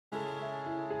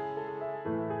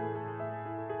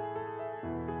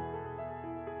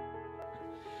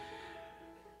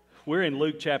We're in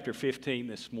Luke chapter 15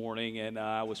 this morning, and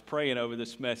I was praying over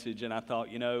this message, and I thought,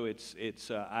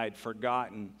 I had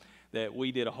forgotten that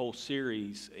we did a whole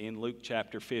series in Luke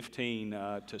chapter 15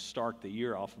 to start the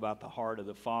year off about the heart of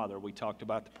the Father. We talked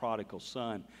about the prodigal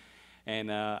son.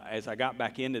 And as I got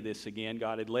back into this again,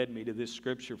 God had led me to this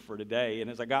scripture for today.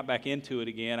 And as I got back into it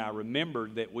again, I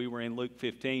remembered that we were in Luke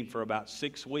 15 for about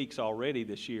 6 weeks already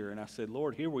this year. And I said,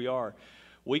 Lord, here we are,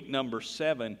 week number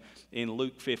 7 in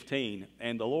Luke 15.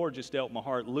 And the Lord just dealt my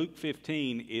heart. Luke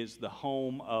 15 is the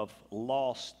home of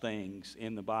lost things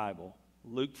in the Bible.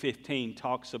 Luke 15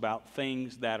 talks about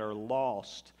things that are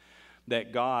lost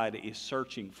that God is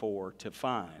searching for to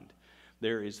find.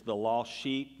 There is the lost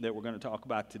sheep that we're going to talk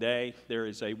about today. There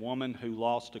is a woman who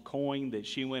lost a coin that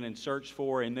she went and searched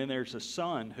for. And then there's a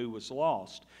son who was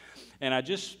lost. And I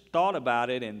just thought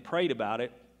about it and prayed about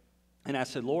it. And I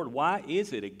said, Lord, why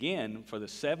is it again for the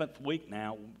 7th week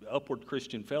now, Upward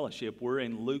Christian Fellowship, we're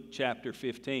in Luke chapter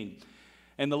 15.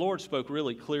 And the Lord spoke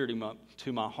really clear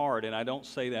to my heart, and I don't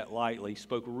say that lightly,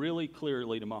 spoke really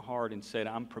clearly to my heart and said,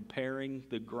 I'm preparing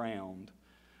the ground.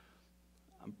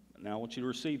 Now I want you to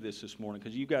receive this morning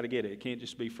because you've got to get it. It can't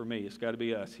just be for me. It's got to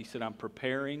be us. He said, I'm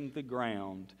preparing the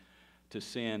ground to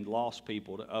send lost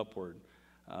people to Upward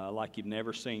like you've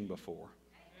never seen before.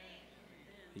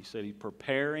 He said he's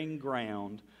preparing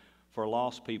ground for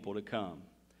lost people to come.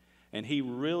 And he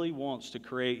really wants to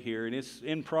create here, and it's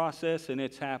in process and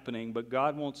it's happening, but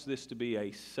God wants this to be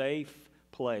a safe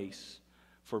place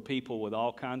for people with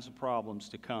all kinds of problems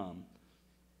to come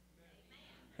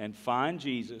and find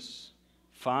Jesus,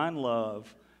 find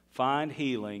love, find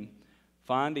healing,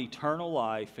 find eternal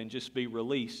life, and just be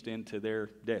released into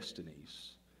their destinies.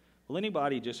 Will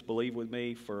anybody just believe with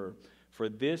me for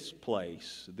this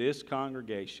place, this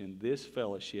congregation, this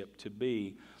fellowship to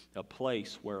be a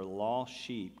place where lost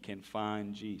sheep can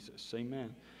find Jesus?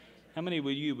 Amen. How many of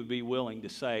you would be willing to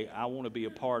say, I want to be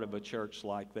a part of a church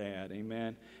like that?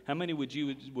 Amen. How many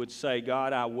would say,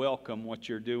 God, I welcome what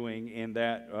you're doing in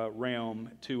that realm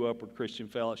to Upward Christian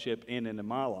Fellowship and into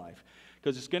my life?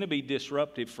 Because it's going to be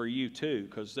disruptive for you too,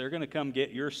 because they're going to come get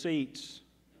your seats.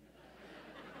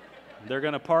 They're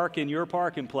going to park in your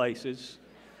parking places.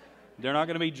 They're not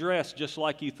going to be dressed just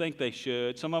like you think they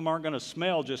should. Some of them aren't going to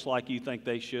smell just like you think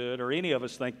they should, or any of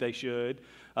us think they should.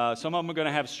 Some of them are going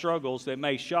to have struggles that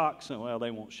may shock some. Well, they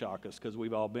won't shock us because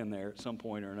we've all been there at some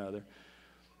point or another.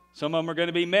 Some of them are going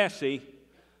to be messy,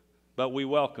 but we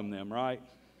welcome them, right?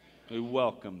 We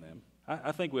welcome them.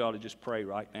 I think we ought to just pray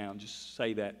right now and just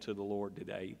say that to the Lord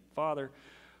today. Father,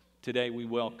 today we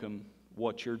welcome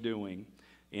what you're doing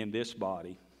in this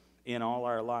body, in all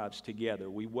our lives together.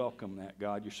 We welcome that,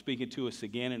 God. You're speaking to us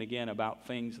again and again about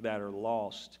things that are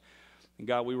lost. And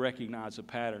God, we recognize a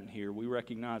pattern here. We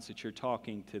recognize that you're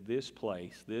talking to this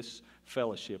place, this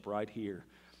fellowship right here.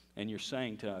 And you're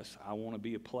saying to us, I want to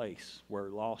be a place where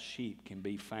lost sheep can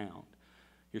be found.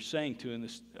 You're saying to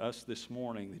us this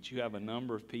morning that you have a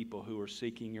number of people who are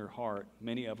seeking your heart.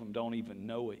 Many of them don't even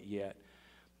know it yet,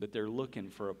 but they're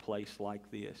looking for a place like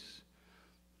this.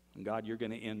 And God, you're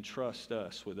going to entrust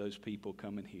us with those people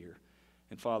coming here.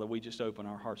 And Father, we just open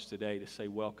our hearts today to say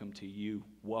welcome to you.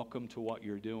 Welcome to what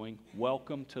you're doing.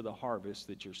 Welcome to the harvest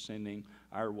that you're sending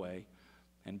our way.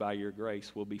 And by your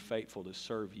grace, we'll be faithful to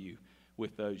serve you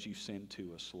with those you send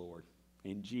to us, Lord.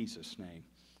 In Jesus' name,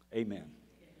 amen.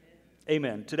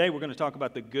 Amen. Today we're going to talk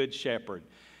about the Good Shepherd.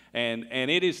 And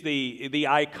it is the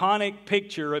iconic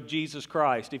picture of Jesus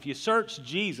Christ. If you search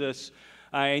Jesus,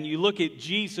 and you look at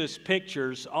Jesus'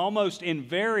 pictures, almost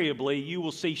invariably you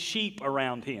will see sheep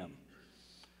around him.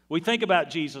 We think about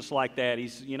Jesus like that.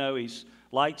 He's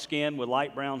light-skinned with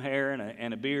light brown hair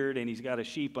and a beard, and he's got a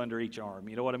sheep under each arm.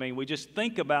 You know what I mean? We just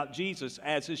think about Jesus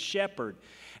as a shepherd.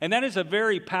 And that is a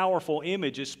very powerful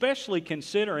image, especially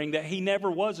considering that he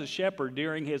never was a shepherd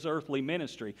during his earthly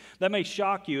ministry. That may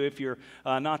shock you if you're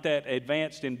not that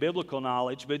advanced in biblical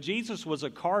knowledge, but Jesus was a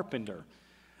carpenter.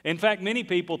 In fact, many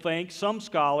people think, some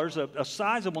scholars, a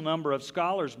sizable number of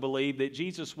scholars believe that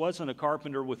Jesus wasn't a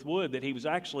carpenter with wood, that he was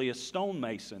actually a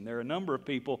stonemason. There are a number of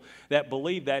people that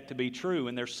believe that to be true,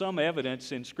 and there's some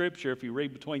evidence in Scripture, if you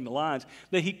read between the lines,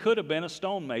 that he could have been a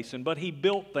stonemason, but he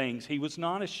built things. He was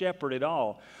not a shepherd at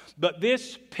all. But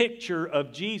this picture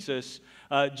of Jesus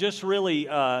just really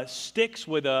sticks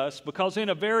with us because in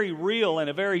a very real and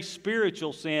a very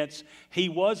spiritual sense, he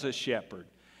was a shepherd.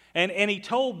 And he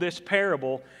told this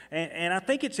parable, and I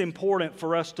think it's important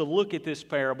for us to look at this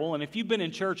parable. And if you've been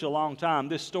in church a long time,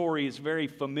 this story is very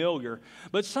familiar.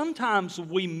 But sometimes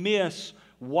we miss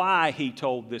why he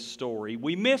told this story.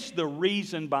 We miss the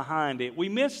reason behind it. We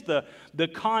miss the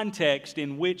context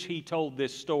in which he told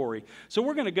this story. So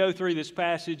we're going to go through this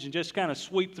passage and just kind of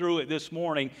sweep through it this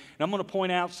morning. And I'm going to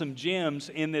point out some gems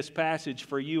in this passage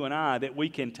for you and I that we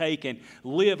can take and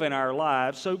live in our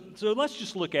lives. So let's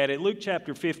just look at it. Luke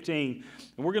chapter 15,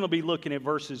 and we're going to be looking at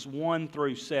verses 1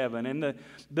 through 7. And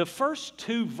the first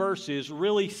two verses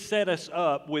really set us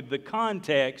up with the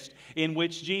context in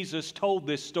which Jesus told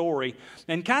this story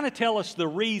and kind of tell us the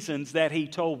reasons that he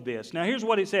told this. Now, here's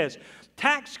what it says.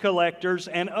 Tax collectors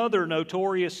and other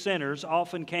notorious sinners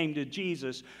often came to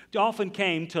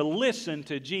listen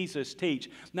to Jesus teach.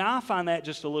 Now, I find that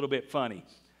just a little bit funny.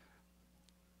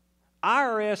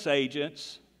 IRS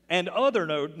agents and other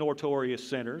notorious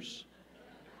sinners.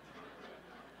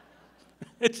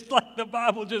 It's like the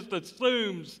Bible just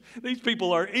assumes these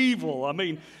people are evil. I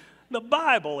mean, the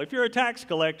Bible, if you're a tax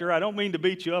collector, I don't mean to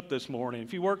beat you up this morning.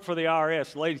 If you work for the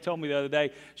IRS, the lady told me the other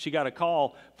day she got a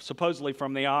call supposedly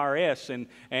from the IRS,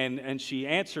 and she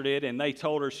answered it, and they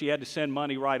told her she had to send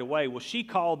money right away. Well, she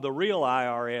called the real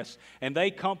IRS, and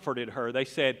they comforted her. They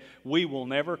said, "We will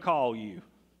never call you."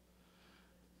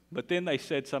 But then they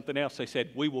said something else. They said,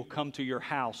 "We will come to your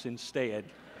house instead."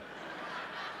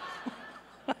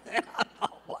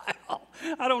 Wow.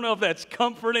 I don't know if that's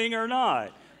comforting or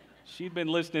not. She'd been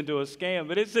listening to a scam,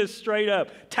 but it says straight up,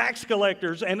 tax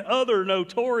collectors and other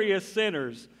notorious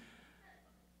sinners.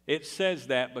 It says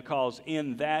that because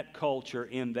in that culture,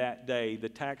 in that day, the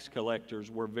tax collectors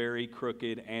were very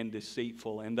crooked and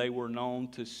deceitful, and they were known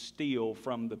to steal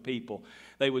from the people.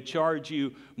 They would charge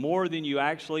you more than you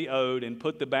actually owed and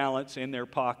put the balance in their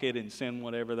pocket and send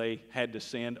whatever they had to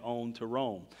send on to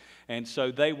Rome. And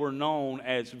so they were known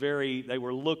as they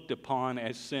were looked upon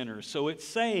as sinners. So it's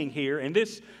saying here, and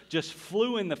this just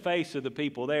flew in the face of the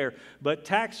people there, but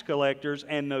tax collectors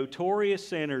and notorious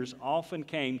sinners often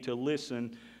came to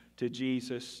listen to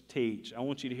Jesus teach. I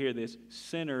want you to hear this.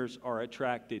 Sinners are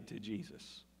attracted to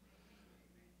Jesus.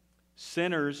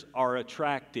 Sinners are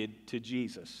attracted to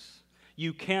Jesus.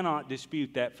 You cannot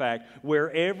dispute that fact.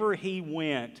 Wherever he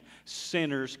went,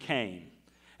 sinners came.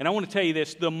 And I want to tell you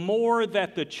this, the more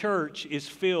that the church is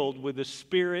filled with the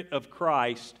Spirit of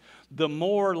Christ, the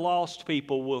more lost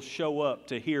people will show up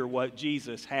to hear what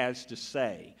Jesus has to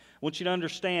say. I want you to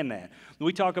understand that. When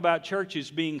we talk about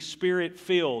churches being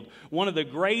Spirit-filled, one of the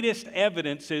greatest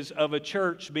evidences of a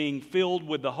church being filled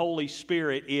with the Holy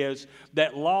Spirit is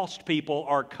that lost people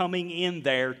are coming in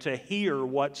there to hear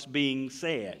what's being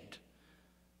said.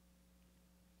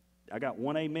 I got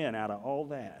one amen out of all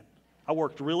that. I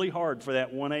worked really hard for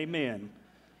that one amen.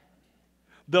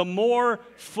 The more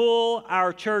full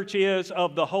our church is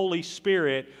of the Holy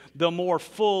Spirit, the more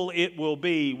full it will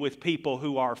be with people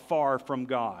who are far from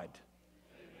God.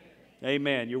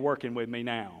 Amen. You're working with me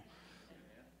now.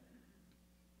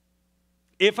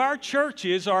 If our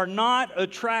churches are not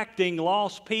attracting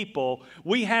lost people,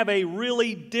 we have a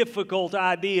really difficult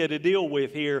idea to deal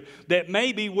with here, that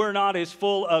maybe we're not as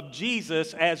full of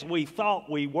Jesus as we thought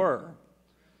we were.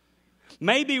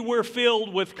 Maybe we're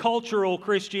filled with cultural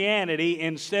Christianity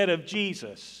instead of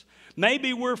Jesus.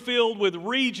 Maybe we're filled with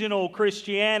regional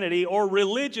Christianity or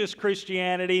religious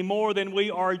Christianity more than we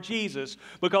are Jesus.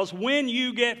 Because when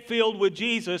you get filled with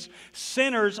Jesus,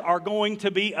 sinners are going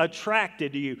to be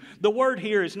attracted to you. The word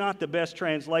here is not the best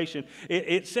translation.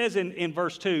 It says in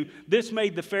verse 2, this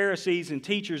made the Pharisees and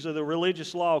teachers of the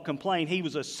religious law complain he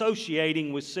was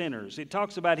associating with sinners. It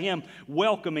talks about him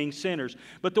welcoming sinners.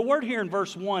 But the word here in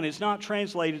verse 1 is not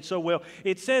translated so well.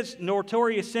 It says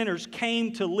notorious sinners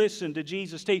came to listen to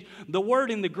Jesus teach. The word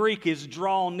in the Greek is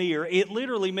draw near. It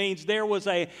literally means there was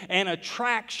an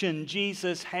attraction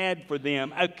Jesus had for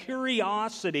them, a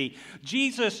curiosity.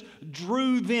 Jesus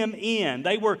drew them in.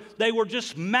 They were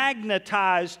just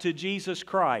magnetized to Jesus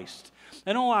Christ.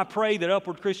 And I pray that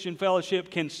Upward Christian Fellowship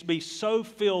can be so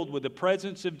filled with the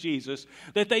presence of Jesus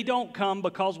that they don't come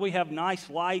because we have nice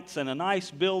lights and a nice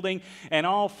building and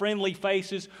all friendly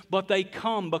faces, but they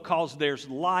come because there's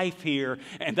life here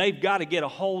and they've got to get a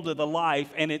hold of the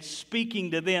life, and it's speaking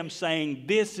to them saying,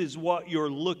 this is what you're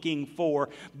looking for,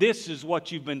 this is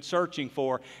what you've been searching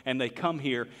for, and they come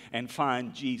here and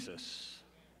find Jesus.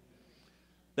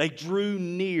 They drew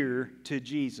near to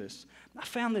Jesus. I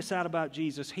found this out about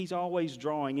Jesus. He's always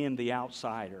drawing in the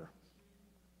outsider.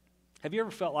 Have you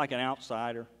ever felt like an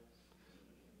outsider?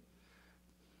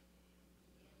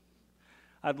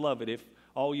 I'd love it if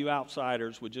all you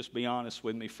outsiders would just be honest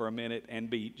with me for a minute and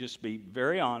just be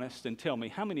very honest and tell me,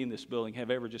 how many in this building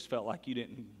have ever just felt like you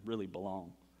didn't really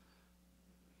belong?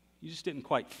 You just didn't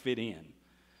quite fit in.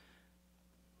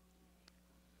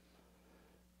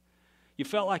 You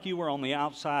felt like you were on the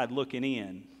outside looking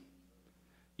in.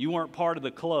 You weren't part of the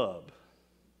club.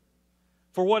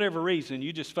 For whatever reason,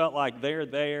 you just felt like they're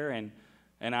there and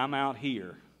I'm out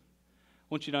here. I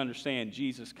want you to understand,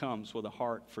 Jesus comes with a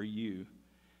heart for you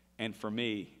and for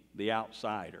me, the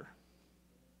outsider.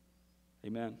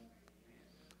 Amen.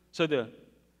 So the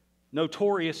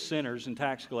notorious sinners and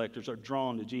tax collectors are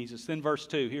drawn to Jesus. Then verse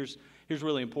 2, here's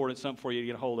really important, something for you to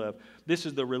get a hold of. This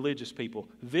is the religious people.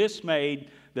 This made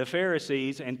the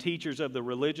Pharisees and teachers of the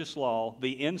religious law,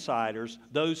 the insiders,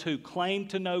 those who claimed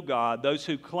to know God, those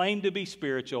who claimed to be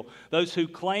spiritual, those who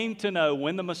claimed to know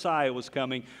when the Messiah was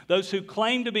coming, those who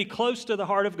claimed to be close to the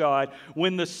heart of God.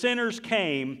 When the sinners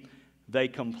came, they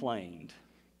complained.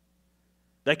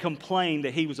 They complained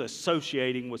that he was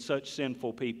associating with such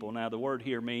sinful people. Now, the word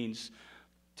here means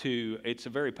it's a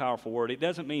very powerful word. It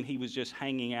doesn't mean he was just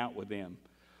hanging out with them.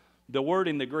 The word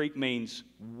in the Greek means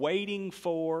waiting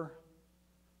for,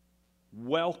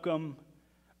 welcome,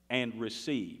 and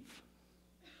receive.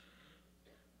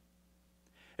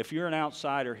 If you're an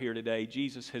outsider here today,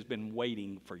 Jesus has been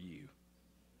waiting for you.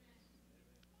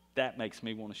 That makes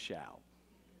me want to shout.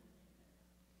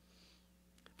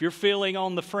 If you're feeling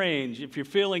on the fringe, if you're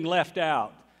feeling left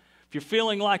out, if you're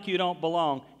feeling like you don't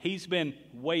belong, he's been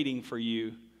waiting for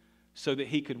you so that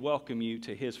he could welcome you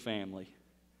to his family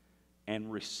and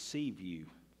receive you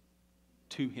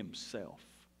to himself.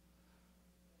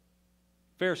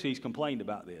 Pharisees complained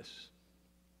about this.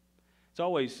 It's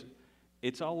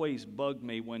always bugged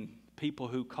me when people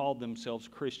who called themselves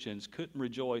Christians couldn't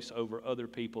rejoice over other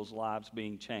people's lives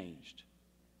being changed.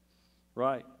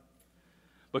 Right?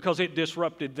 Because it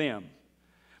disrupted them.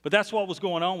 But that's what was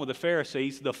going on with the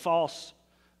Pharisees, the false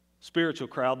spiritual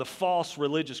crowd, the false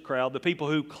religious crowd, the people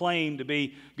who claimed to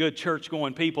be good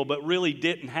church-going people but really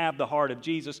didn't have the heart of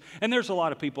Jesus. And there's a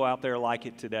lot of people out there like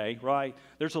it today, right?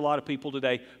 There's a lot of people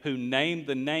today who name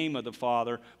the name of the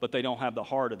Father, but they don't have the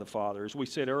heart of the Father. As we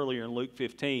said earlier in Luke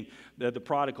 15, the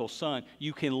prodigal son,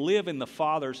 you can live in the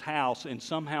Father's house and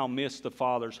somehow miss the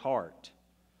Father's heart.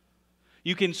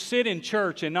 You can sit in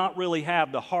church and not really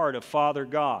have the heart of Father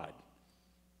God.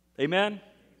 Amen?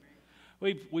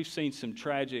 We've seen some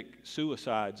tragic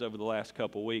suicides over the last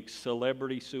couple weeks,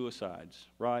 celebrity suicides,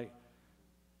 right?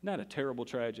 Isn't that a terrible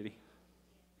tragedy?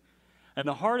 And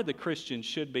the heart of the Christian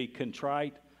should be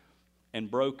contrite and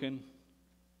broken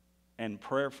and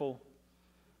prayerful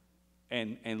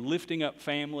and lifting up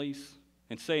families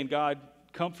and saying, God,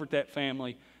 comfort that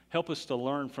family. Help us to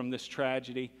learn from this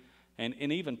tragedy and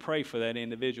even pray for that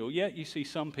individual. Yet you see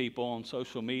some people on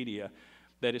social media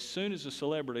that as soon as a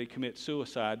celebrity commits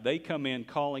suicide, they come in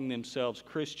calling themselves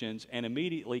Christians and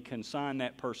immediately consign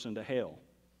that person to hell.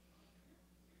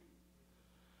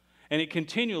 And it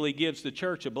continually gives the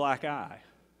church a black eye.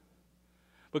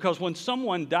 Because when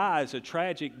someone dies a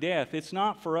tragic death, it's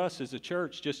not for us as a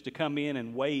church just to come in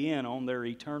and weigh in on their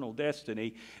eternal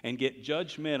destiny and get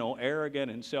judgmental,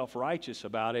 arrogant, and self-righteous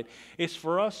about it. It's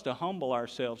for us to humble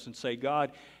ourselves and say,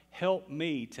 God, help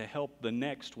me to help the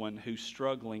next one who's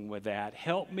struggling with that.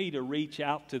 Help me to reach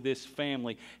out to this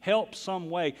family. Help some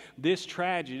way this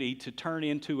tragedy to turn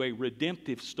into a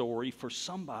redemptive story for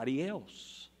somebody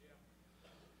else.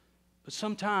 But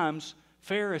sometimes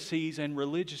Pharisees and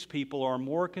religious people are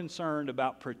more concerned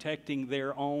about protecting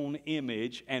their own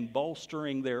image and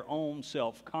bolstering their own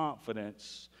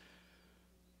self-confidence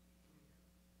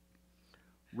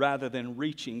rather than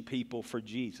reaching people for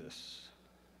Jesus.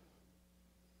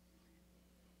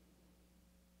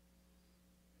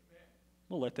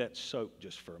 We'll let that soak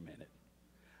just for a minute.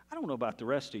 I don't know about the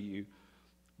rest of you,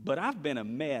 but I've been a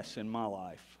mess in my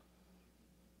life.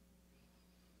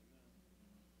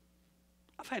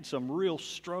 I've had some real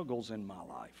struggles in my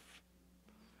life.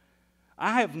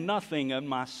 I have nothing in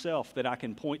myself that I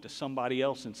can point to somebody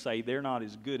else and say they're not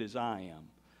as good as I am.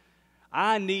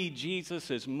 I need Jesus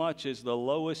as much as the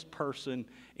lowest person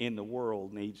in the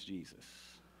world needs Jesus.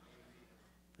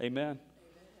 Amen?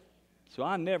 So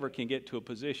I never can get to a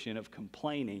position of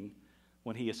complaining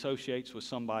when he associates with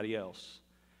somebody else.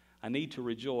 I need to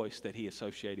rejoice that he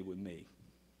associated with me.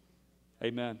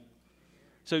 Amen.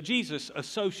 So Jesus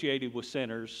associated with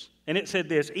sinners, and it said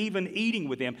this, even eating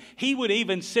with them. He would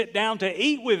even sit down to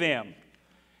eat with them.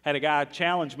 Had a guy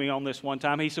challenge me on this one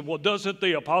time. He said, well, doesn't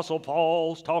the Apostle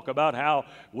Paul talk about how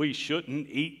we shouldn't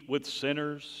eat with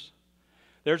sinners?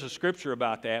 There's a scripture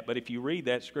about that, but if you read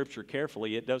that scripture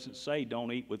carefully, it doesn't say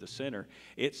don't eat with a sinner.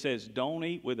 It says don't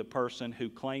eat with a person who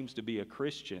claims to be a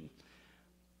Christian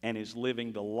and is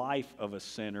living the life of a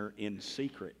sinner in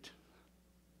secret.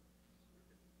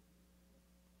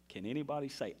 Can anybody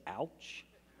say ouch?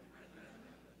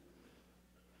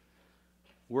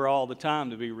 We're all the time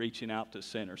to be reaching out to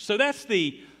sinners. So that's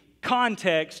the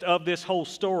context of this whole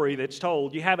story that's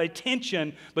told. You have a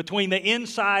tension between the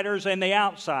insiders and the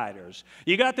outsiders.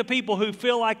 You got the people who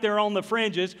feel like they're on the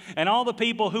fringes, and all the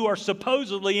people who are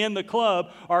supposedly in the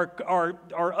club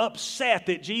are upset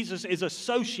that Jesus is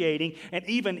associating and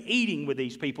even eating with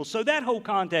these people. So that whole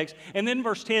context, and then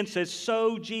verse 10 says,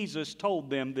 so Jesus told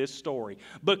them this story.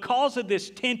 Because of this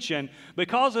tension,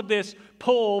 because of this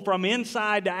pull from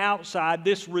inside to outside,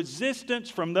 this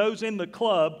resistance from those in the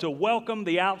club to welcome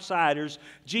the outsiders,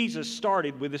 Jesus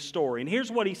started with this story. And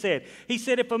here's what he said. He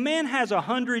said, if a man has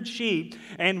 100 sheep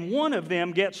and one of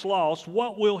them gets lost,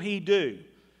 what will he do?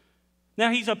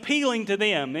 Now he's appealing to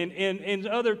them. In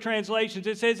other translations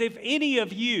it says, if any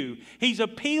of you, he's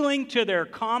appealing to their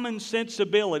common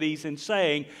sensibilities and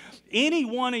saying, any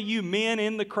one of you men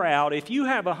in the crowd, if you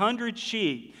have 100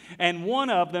 sheep and one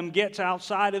of them gets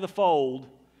outside of the fold,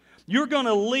 you're going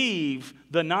to leave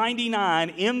the 99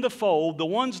 in the fold, the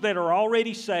ones that are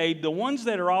already saved, the ones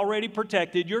that are already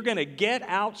protected. You're going to get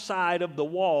outside of the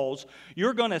walls.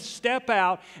 You're going to step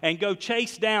out and go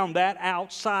chase down that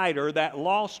outsider, that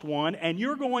lost one, and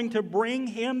you're going to bring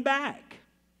him back.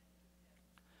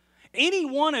 Any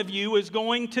one of you is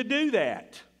going to do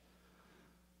that.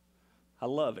 I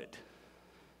love it.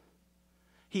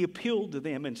 He appealed to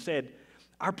them and said,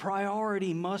 our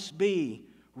priority must be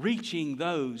reaching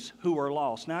those who are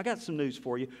lost. Now, I got some news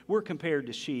for you. We're compared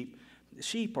to sheep.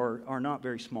 Sheep are not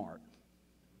very smart.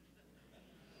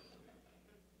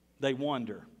 They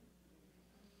wander.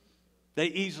 They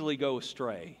easily go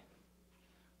astray.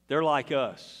 They're like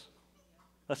us.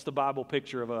 That's the Bible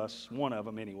picture of us, one of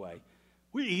them anyway.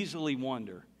 We easily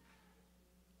wander.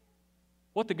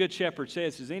 What the Good Shepherd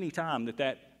says is any time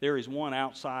that there is one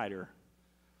outsider,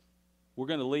 we're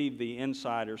going to leave the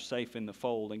insider safe in the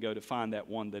fold and go to find that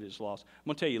one that is lost. I'm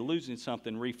going to tell you, losing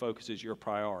something refocuses your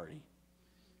priority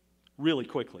really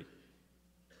quickly.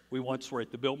 We once were at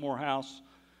the Biltmore House,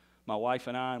 my wife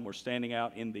and I, and we're standing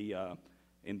out in the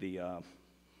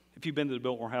if you've been to the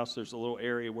Biltmore House, there's a little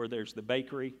area where there's the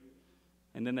bakery,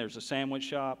 and then there's a sandwich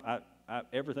shop.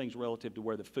 Everything's relative to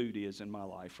where the food is in my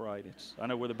life, right? I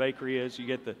know where the bakery is. You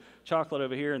get the chocolate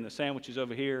over here and the sandwiches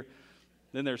over here.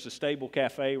 Then there's the Stable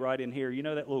Cafe right in here. You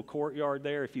know that little courtyard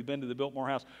there? If you've been to the Biltmore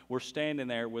House, we're standing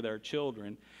there with our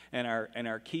children, and our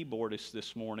keyboardist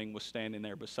this morning was standing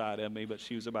there beside me, but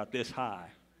she was about this high.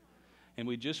 And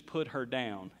we just put her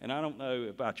down. And I don't know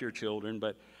about your children,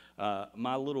 but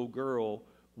my little girl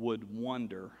would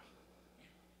wonder.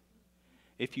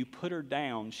 If you put her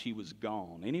down, she was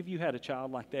gone. Any of you had a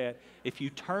child like that? If you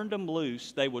turned them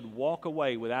loose, they would walk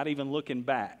away without even looking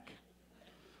back.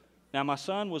 Now, my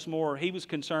son he was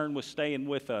concerned with staying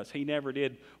with us. He never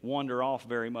did wander off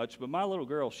very much. But my little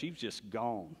girl, she's just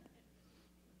gone.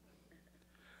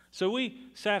 So we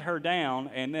sat her down,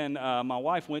 and then my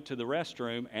wife went to the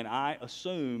restroom, and I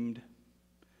assumed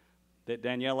that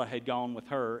Daniela had gone with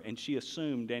her, and she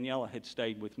assumed Daniela had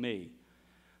stayed with me.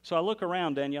 So I look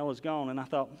around, Daniela's gone, and I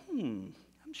thought, I'm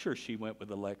sure she went with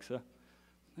Alexa.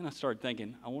 Then I started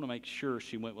thinking, I want to make sure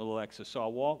she went with Alexa. So I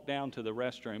walked down to the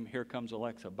restroom. Here comes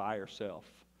Alexa by herself.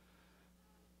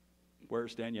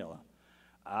 Where's Daniela?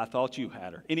 I thought you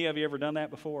had her. Any of you ever done that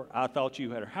before? I thought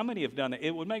you had her. How many have done it?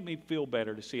 It would make me feel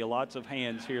better to see lots of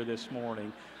hands here this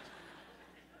morning.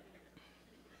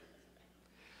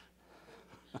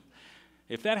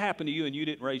 If that happened to you and you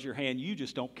didn't raise your hand, you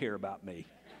just don't care about me.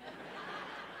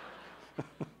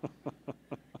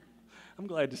 I'm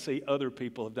glad to see other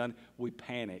people have done it. We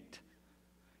panicked.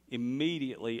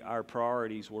 Immediately, our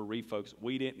priorities were refocused.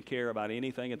 We didn't care about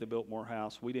anything at the Biltmore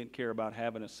House. We didn't care about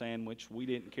having a sandwich. We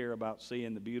didn't care about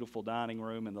seeing the beautiful dining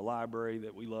room and the library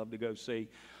that we love to go see.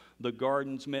 The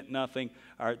gardens meant nothing.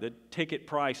 The ticket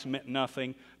price meant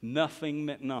nothing. Nothing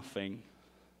meant nothing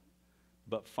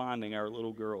but finding our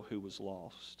little girl who was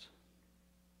lost.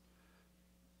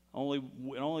 It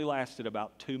only lasted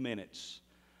about 2 minutes.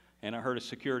 And I heard a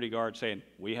security guard saying,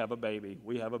 we have a baby,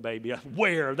 we have a baby.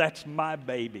 Where? That's my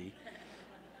baby.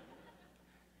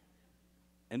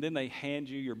 And then they hand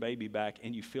you your baby back,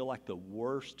 and you feel like the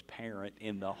worst parent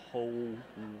in the whole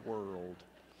world.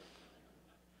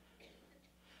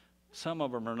 Some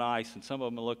of them are nice, and some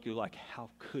of them look at you like, how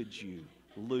could you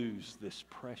lose this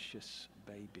precious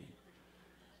baby?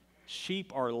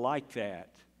 Sheep are like that.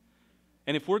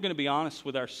 And if we're going to be honest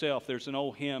with ourselves, there's an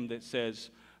old hymn that says,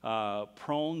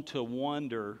 prone to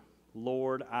wonder,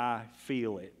 Lord, I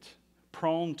feel it.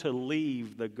 prone to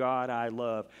leave the God I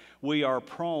love. We are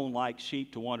prone like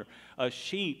sheep to wander. A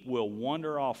sheep will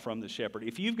wander off from the shepherd.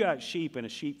 If you've got sheep in a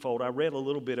sheepfold, I read a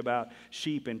little bit about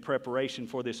sheep in preparation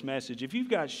for this message. If you've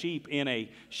got sheep in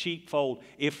a sheepfold,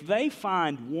 if they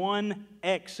find one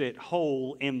exit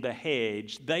hole in the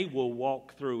hedge, they will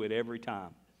walk through it every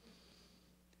time.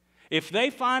 If they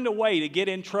find a way to get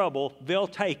in trouble, they'll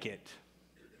take it.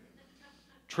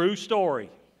 True story.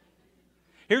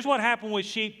 Here's what happened with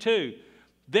sheep too.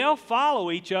 They'll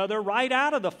follow each other right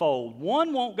out of the fold.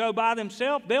 One won't go by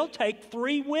themselves. They'll take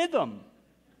three with them.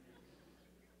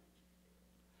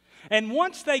 And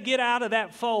once they get out of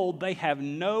that fold, they have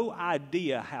no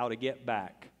idea how to get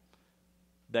back.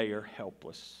 They are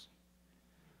helpless.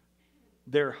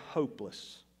 They're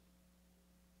hopeless.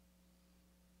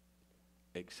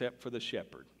 Except for the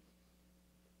shepherd.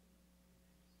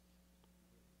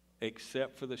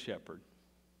 Except for the shepherd.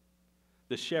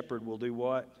 The shepherd will do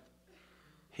what?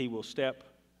 He will step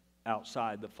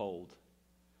outside the fold,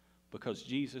 because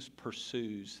Jesus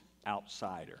pursues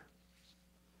outsider.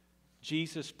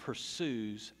 Jesus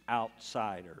pursues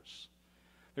outsiders.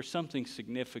 There's something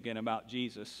significant about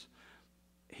Jesus.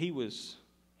 He went,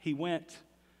 you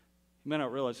may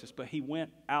not realize this, but he went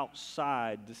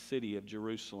outside the city of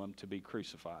Jerusalem to be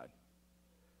crucified.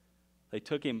 They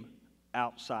took him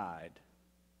outside.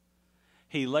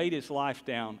 He laid his life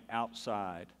down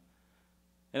outside.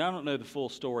 And I don't know the full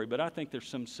story, but I think there's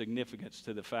some significance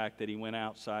to the fact that he went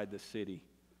outside the city,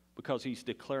 because he's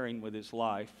declaring with his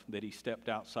life that he stepped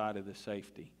outside of the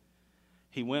safety.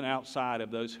 He went outside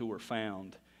of those who were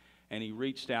found, and he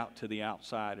reached out to the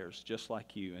outsiders, just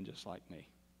like you and just like me.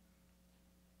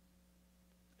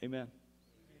 Amen.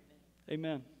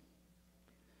 Amen.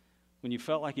 When you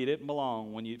felt like you didn't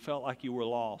belong, when you felt like you were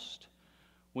lost,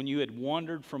 when you had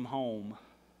wandered from home,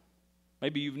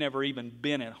 maybe you've never even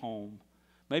been at home.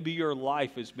 Maybe your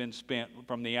life has been spent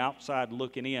from the outside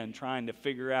looking in, trying to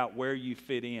figure out where you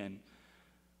fit in. I'm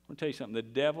going to tell you something. The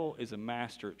devil is a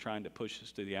master at trying to push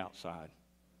us to the outside.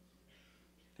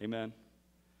 Amen.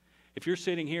 If you're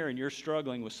sitting here and you're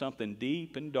struggling with something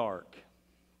deep and dark,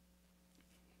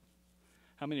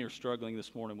 how many are struggling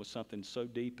this morning with something so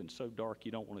deep and so dark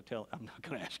you don't want to tell? I'm not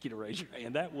going to ask you to raise your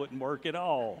hand. That wouldn't work at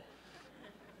all.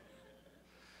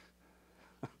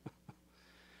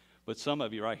 But some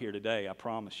of you right here today, I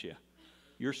promise you,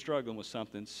 you're struggling with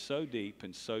something so deep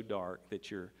and so dark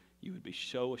that you would be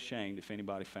so ashamed if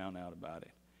anybody found out about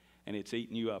it. And it's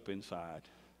eating you up inside.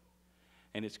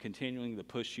 And it's continuing to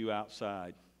push you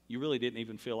outside. You really didn't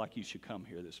even feel like you should come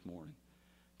here this morning,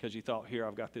 because you thought, here,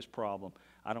 I've got this problem.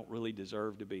 I don't really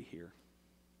deserve to be here.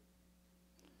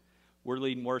 We're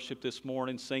leading worship this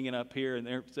morning, singing up here, and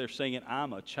they're singing,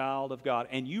 I'm a child of God.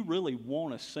 And you really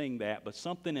want to sing that, but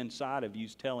something inside of you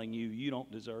is telling you you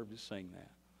don't deserve to sing that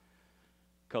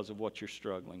because of what you're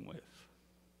struggling with.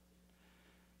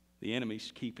 The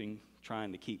enemy's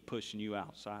trying to keep pushing you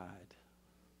outside.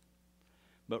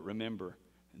 But remember,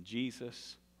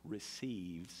 Jesus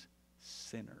receives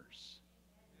sinners.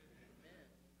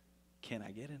 Can I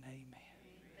get an amen?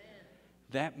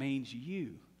 That means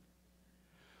you.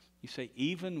 You say,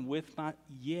 even with my,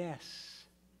 yes.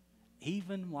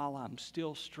 Even while I'm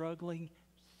still struggling,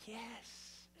 yes.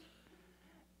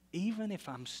 Even if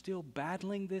I'm still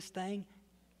battling this thing,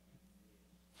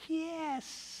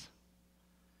 yes.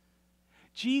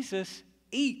 Jesus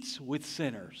eats with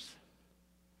sinners.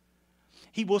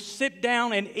 He will sit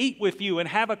down and eat with you and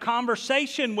have a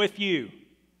conversation with you.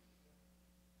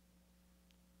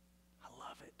 I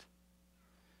love it.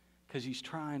 Because he's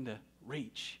trying to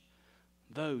reach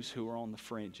those who are on the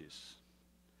fringes.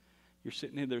 You're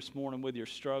sitting here this morning with your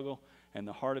struggle, and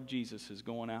the heart of Jesus is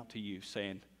going out to you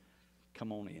saying,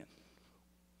 come on in.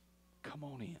 Come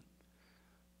on in.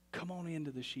 Come on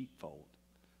into the sheepfold.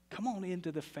 Come on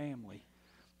into the family.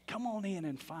 Come on in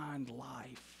and find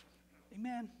life.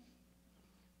 Amen.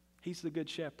 He's the good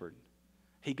shepherd.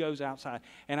 He goes outside,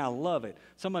 and I love it.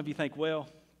 Some of you think, well,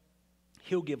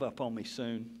 he'll give up on me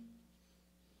soon.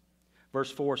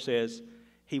 Verse 4 says,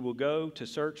 he will go to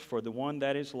search for the one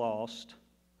that is lost.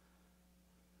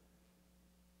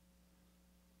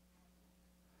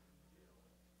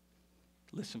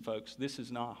 Listen, folks, this is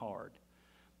not hard.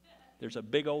 There's a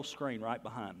big old screen right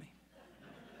behind me.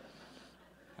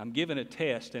 I'm giving a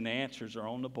test, and the answers are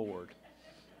on the board.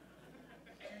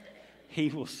 He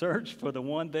will search for the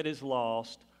one that is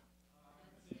lost.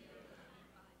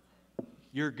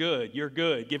 You're good. You're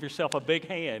good. Give yourself a big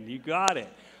hand. You got it.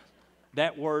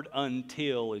 That word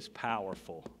until is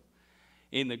powerful.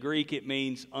 In the Greek, it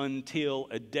means until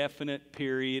a definite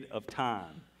period of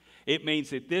time. It means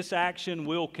that this action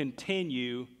will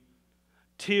continue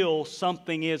till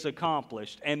something is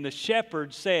accomplished. And the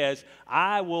shepherd says,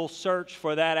 I will search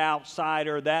for that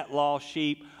outsider, that lost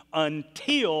sheep,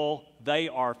 until they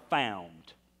are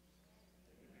found.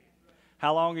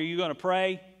 How long are you going to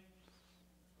pray?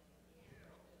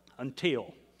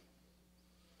 Until.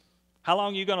 How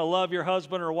long are you going to love your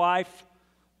husband or wife?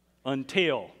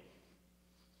 Until.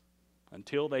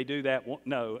 Until they do that.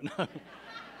 No.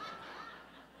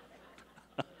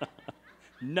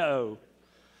 No.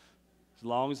 As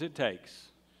long as it takes.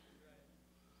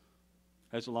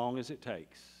 As long as it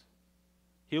takes.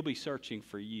 He'll be searching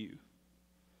for you.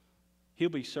 He'll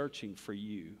be searching for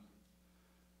you.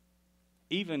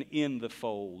 Even in the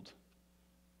fold,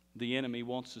 the enemy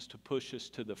wants us to push us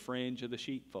to the fringe of the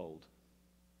sheepfold.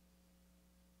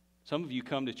 Some of you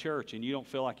come to church and you don't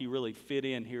feel like you really fit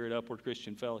in here at Upward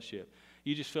Christian Fellowship.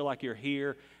 You just feel like you're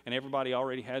here and everybody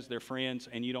already has their friends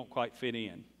and you don't quite fit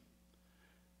in.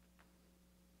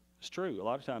 It's true a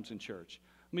lot of times in church.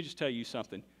 Let me just tell you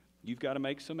something. You've got to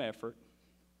make some effort.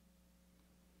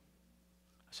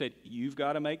 I said, you've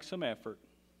got to make some effort.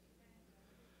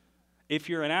 If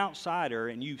you're an outsider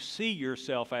and you see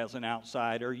yourself as an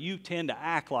outsider, you tend to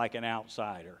act like an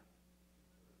outsider.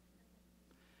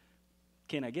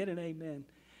 Can I get an amen?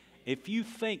 If you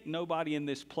think nobody in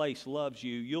this place loves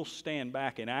you, you'll stand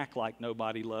back and act like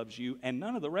nobody loves you, and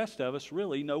none of the rest of us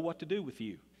really know what to do with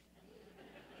you.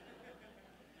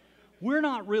 We're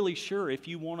not really sure if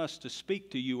you want us to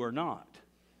speak to you or not.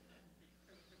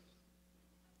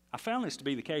 I found this to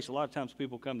be the case. A lot of times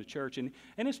people come to church, and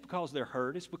it's because they're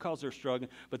hurt. It's because they're struggling.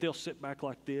 But they'll sit back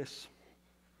like this.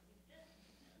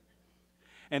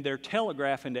 And they're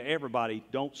telegraphing to everybody,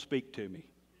 don't speak to me.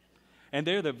 And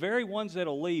they're the very ones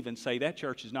that'll leave and say, that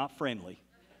church is not friendly.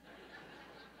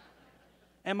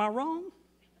 Am I wrong?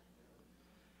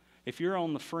 If you're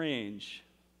on the fringe,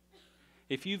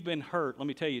 if you've been hurt, let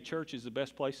me tell you, church is the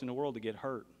best place in the world to get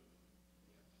hurt.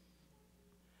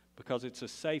 Because it's a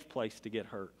safe place to get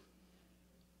hurt.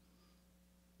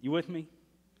 You with me?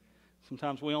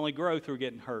 Sometimes we only grow through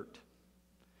getting hurt.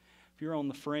 If you're on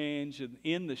the fringe and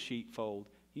in the sheepfold,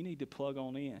 you need to plug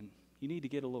on in. You need to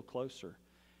get a little closer.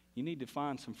 You need to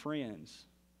find some friends.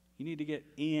 You need to get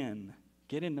in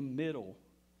the middle.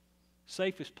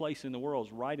 Safest place in the world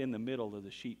is right in the middle of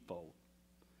the sheepfold.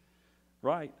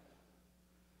 Right?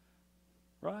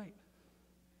 Right?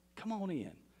 Come on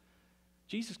in.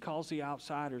 Jesus calls the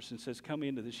outsiders and says, come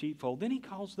into the sheepfold. Then he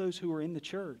calls those who are in the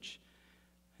church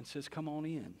and says, come on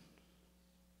in.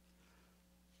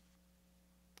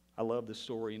 I love this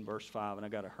story in verse 5, and I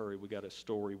got to hurry. We got a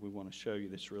story we want to show you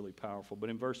that's really powerful. But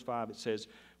in verse 5 it says,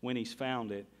 when he's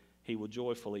found it, he will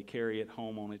joyfully carry it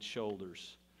home on its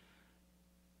shoulders.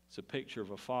 It's a picture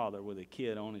of a father with a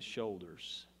kid on his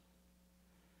shoulders.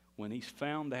 When he's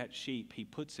found that sheep, he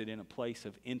puts it in a place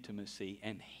of intimacy,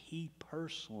 and he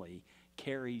personally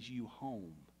carries you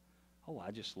home. Oh,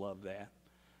 I just love that.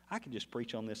 I could just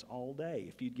preach on this all day.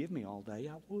 If you'd give me all day,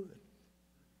 I would.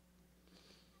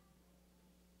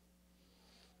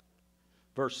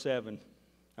 Verse 7,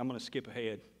 I'm going to skip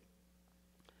ahead. It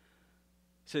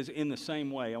says, in the same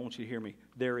way, I want you to hear me,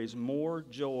 there is more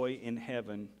joy in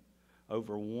heaven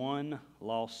over one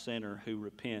lost sinner who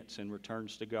repents and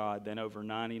returns to God than over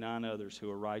 99 others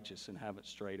who are righteous and haven't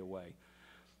strayed away.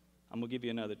 I'm going to give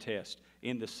you another test.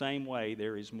 In the same way,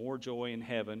 there is more joy in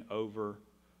heaven over,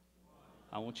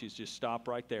 I want you to just stop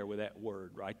right there with that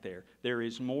word right there. There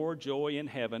is more joy in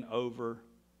heaven over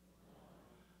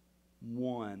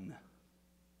one.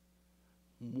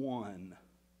 One.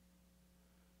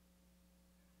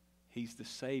 He's the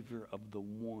Savior of the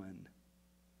one.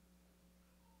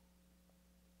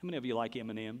 How many of you like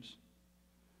M&Ms?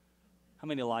 How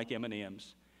many like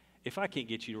M&Ms? If I can't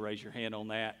get you to raise your hand on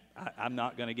that, I'm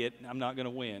not going to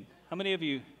win. How many of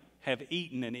you have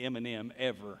eaten an M&M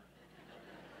ever?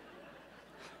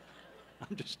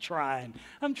 I'm just trying.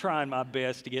 I'm trying my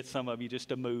best to get some of you just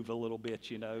to move a little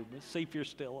bit, you know. See if you're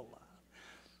still alive.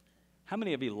 How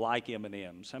many of you like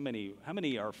M&Ms? How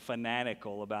many are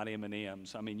fanatical about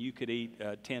M&Ms? I mean, you could eat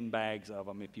 10 bags of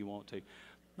them if you want to.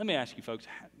 Let me ask you folks,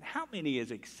 how many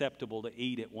is acceptable to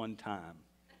eat at one time?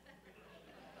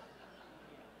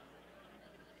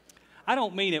 I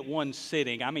don't mean at one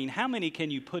sitting. I mean, how many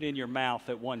can you put in your mouth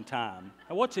at one time?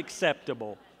 What's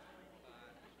acceptable?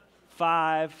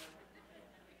 5,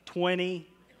 20?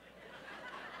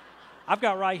 I've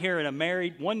got right here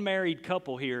one married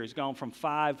couple here has gone from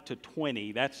 5 to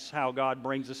 20. That's how God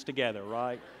brings us together,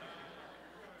 right?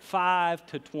 5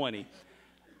 to 20.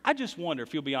 I just wonder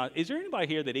if you'll be honest. Is there anybody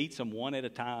here that eats them one at a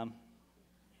time?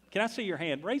 Can I see your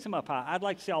hand? Raise them up high. I'd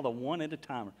like to see all the one at a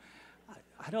time.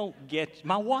 I don't get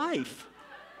my wife.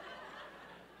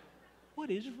 what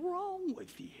is wrong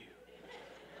with you?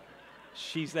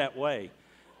 She's that way.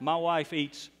 My wife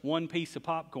eats one piece of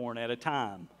popcorn at a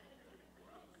time.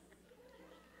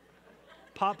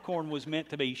 Popcorn was meant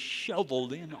to be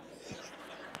shoveled in.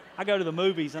 I go to the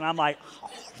movies and I'm like,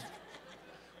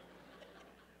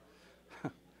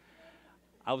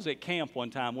 I was at camp one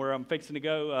time where I'm fixing to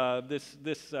go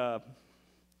this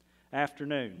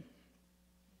afternoon.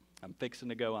 I'm fixing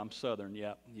to go. I'm Southern.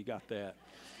 Yep, you got that.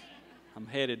 I'm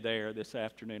headed there this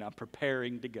afternoon. I'm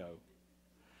preparing to go.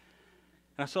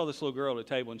 And I saw this little girl at the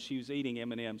table, and she was eating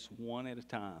M&Ms one at a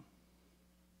time.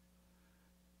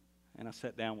 And I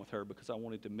sat down with her because I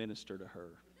wanted to minister to her.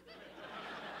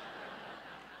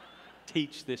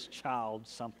 Teach this child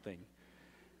something.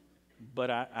 But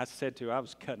I said to her, I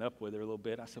was cutting up with her a little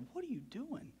bit. I said, what are you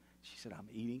doing? She said, I'm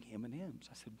eating M&Ms.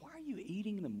 I said, why are you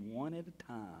eating them one at a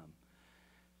time?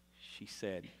 She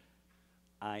said,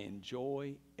 I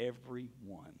enjoy every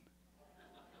one.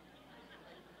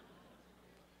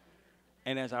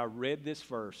 And as I read this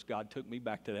verse, God took me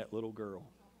back to that little girl.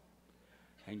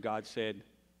 And God said,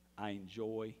 I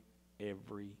enjoy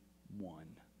every one.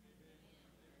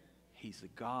 He's the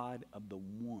God of the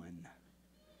one.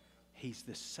 He's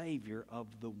the Savior of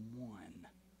the one.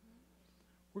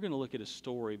 We're going to look at a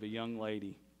story of a young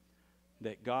lady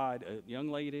that God, a young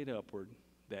lady at Upward,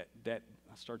 that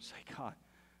I started to say, God,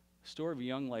 a story of a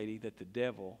young lady that the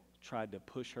devil tried to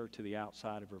push her to the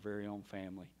outside of her very own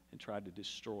family and tried to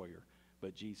destroy her,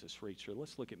 but Jesus reached her.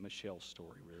 Let's look at Michelle's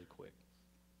story really quick.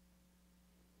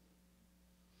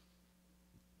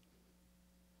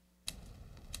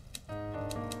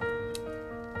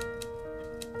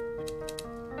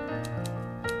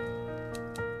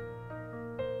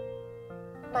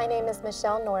 My name is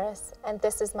Michelle Norris, and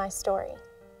this is my story.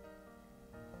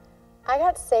 I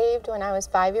got saved when I was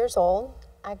 5 years old.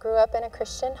 I grew up in a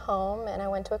Christian home, and I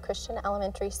went to a Christian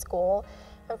elementary school,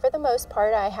 and for the most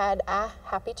part, I had a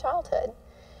happy childhood.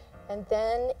 And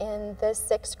then in the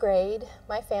 6th grade,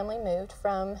 my family moved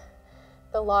from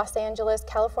the Los Angeles,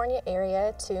 California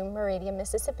area to Meridian,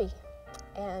 Mississippi,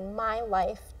 and my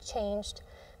life changed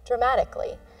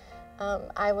dramatically.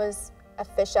 I was a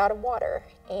fish out of water,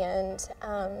 and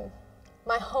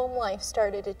my home life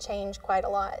started to change quite a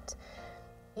lot.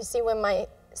 You see, when my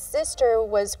sister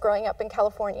was growing up in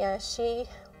California, she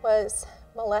was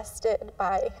molested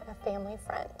by a family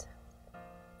friend.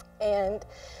 And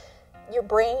your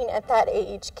brain at that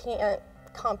age can't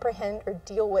comprehend or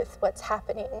deal with what's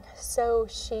happening. So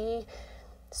she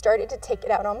started to take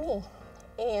it out on me.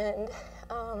 And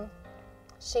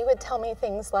she would tell me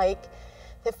things like,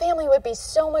 the family would be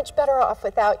so much better off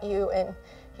without you, and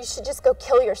you should just go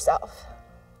kill yourself.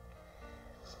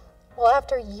 Well,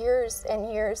 after years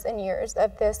and years and years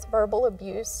of this verbal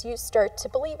abuse, you start to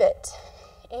believe it.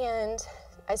 And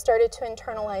I started to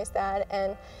internalize that,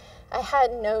 and I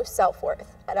had no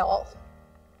self-worth at all.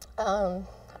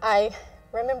 I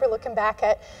remember looking back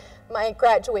at my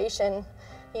graduation,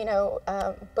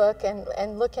 book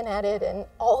and looking at it and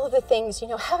all of the things,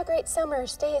 have a great summer,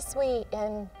 stay sweet,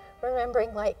 and remembering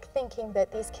thinking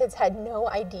that these kids had no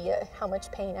idea how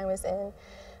much pain I was in.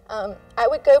 I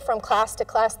would go from class to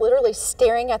class literally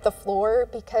staring at the floor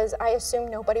because I assumed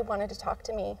nobody wanted to talk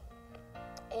to me.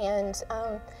 And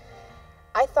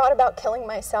I thought about killing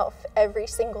myself every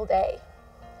single day.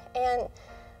 And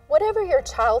whatever your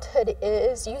childhood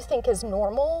is, you think is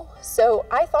normal. So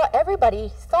I thought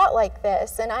everybody thought like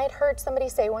this. And I had heard somebody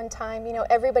say one time,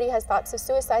 everybody has thoughts of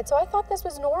suicide. So I thought this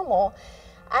was normal.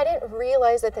 I didn't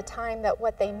realize at the time that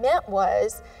what they meant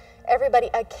was everybody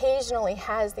occasionally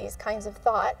has these kinds of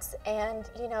thoughts, and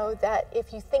that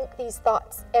if you think these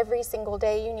thoughts every single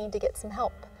day, you need to get some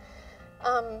help.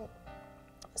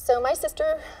 So my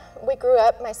sister, we grew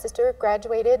up, my sister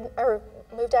graduated or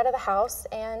moved out of the house,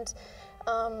 and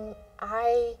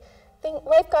I think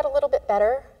life got a little bit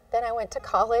better. Then I went to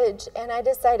college, and I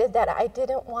decided that I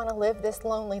didn't want to live this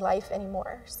lonely life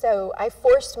anymore. So I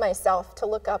forced myself to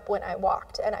look up when I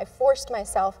walked, and I forced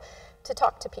myself to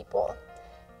talk to people.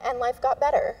 And life got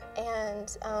better.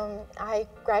 And I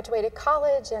graduated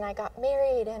college, and I got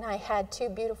married, and I had 2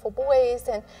 beautiful boys.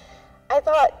 And I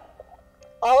thought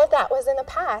all of that was in the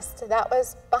past. That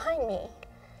was behind me.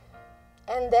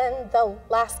 And then the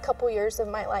last couple years of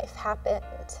my life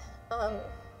happened.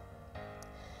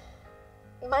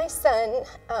 My son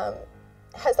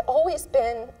has always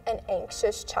been an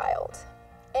anxious child,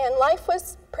 and life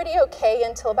was pretty okay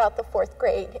until about the 4th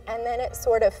grade, and then it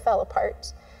sort of fell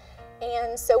apart.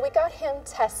 And so we got him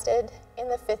tested in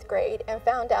the 5th grade and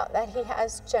found out that he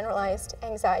has generalized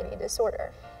anxiety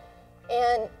disorder.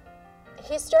 And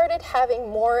he started having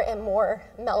more and more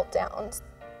meltdowns.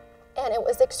 And it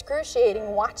was excruciating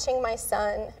watching my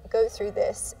son go through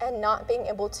this and not being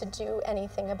able to do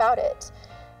anything about it.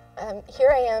 Here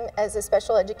I am as a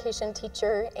special education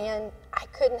teacher, and I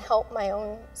couldn't help my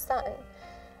own son.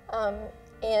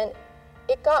 And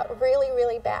it got really,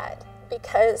 really bad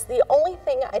because the only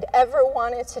thing I'd ever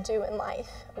wanted to do in life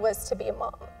was to be a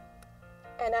mom.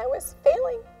 And I was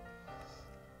failing,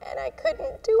 and I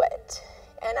couldn't do it,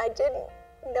 and I didn't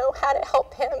know how to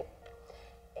help him.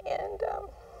 And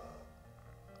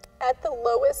at the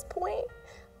lowest point,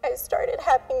 I started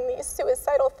having these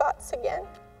suicidal thoughts again.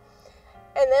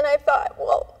 And then I thought,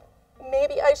 well,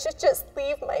 maybe I should just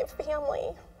leave my family.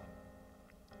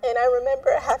 And I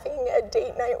remember having a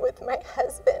date night with my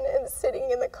husband and sitting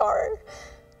in the car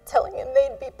telling him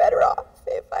they'd be better off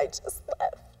if I just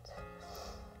left.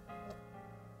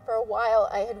 For a while,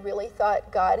 I had really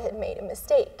thought God had made a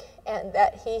mistake and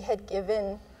that he had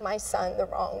given my son the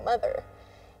wrong mother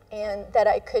and that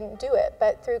I couldn't do it.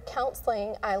 But through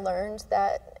counseling, I learned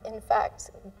that, in fact,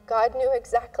 God knew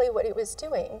exactly what he was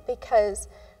doing because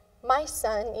my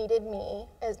son needed me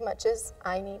as much as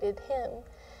I needed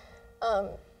him.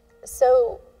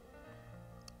 So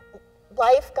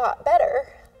life got better,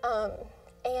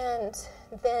 and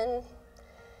then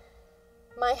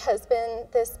my husband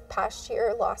this past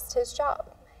year lost his job,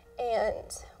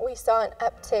 and we saw an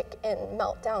uptick in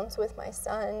meltdowns with my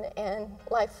son, and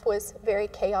life was very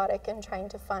chaotic in trying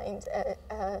to find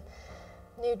a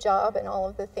new job and all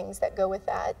of the things that go with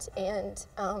that. And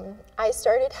I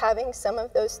started having some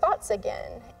of those thoughts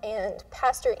again, and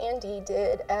Pastor Andy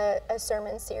did a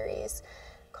sermon series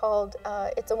called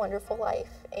It's a Wonderful Life.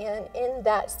 And in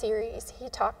that series, he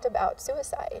talked about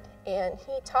suicide. And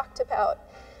he talked about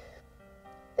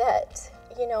that,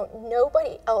 you know,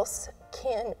 nobody else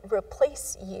can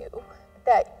replace you,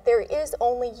 that there is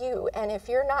only you. And if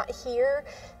you're not here,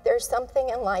 there's something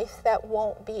in life that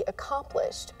won't be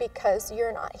accomplished because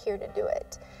you're not here to do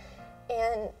it.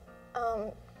 And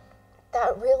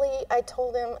that really, I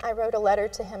told him, I wrote a letter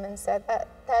to him and said that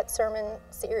that sermon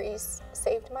series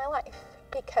saved my life,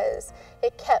 because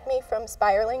it kept me from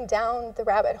spiraling down the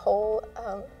rabbit hole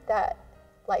that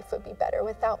life would be better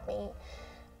without me.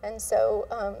 And so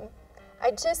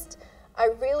I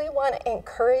really want to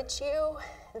encourage you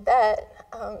that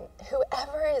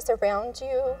whoever is around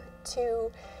you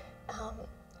to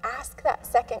ask that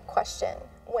second question.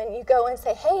 When you go and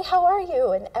say, hey, how are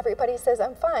you? And everybody says,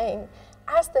 I'm fine.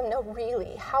 Ask them, no,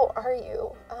 really, how are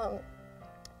you?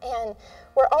 And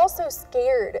we're also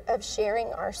scared of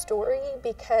sharing our story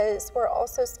because we're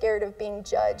also scared of being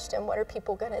judged and what are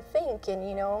people going to think. And,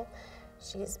 you know,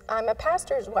 I'm a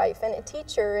pastor's wife and a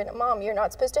teacher and a mom. You're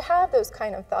not supposed to have those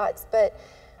kind of thoughts, but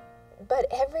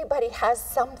everybody has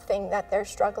something that they're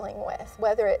struggling with,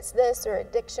 whether it's this or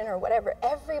addiction or whatever.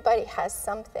 Everybody has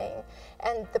something,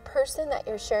 and the person that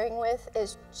you're sharing with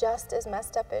is just as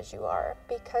messed up as you are,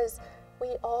 because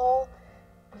we all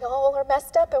are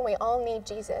messed up and we all need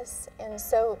Jesus. And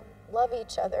so love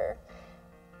each other.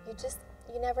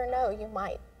 You never know, you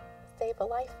might save a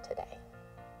life today.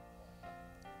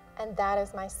 And that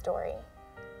is my story.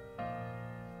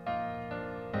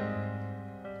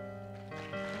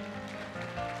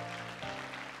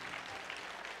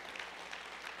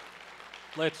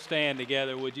 Let's stand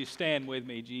together. Would you stand with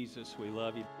me? Jesus, we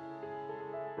love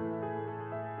you.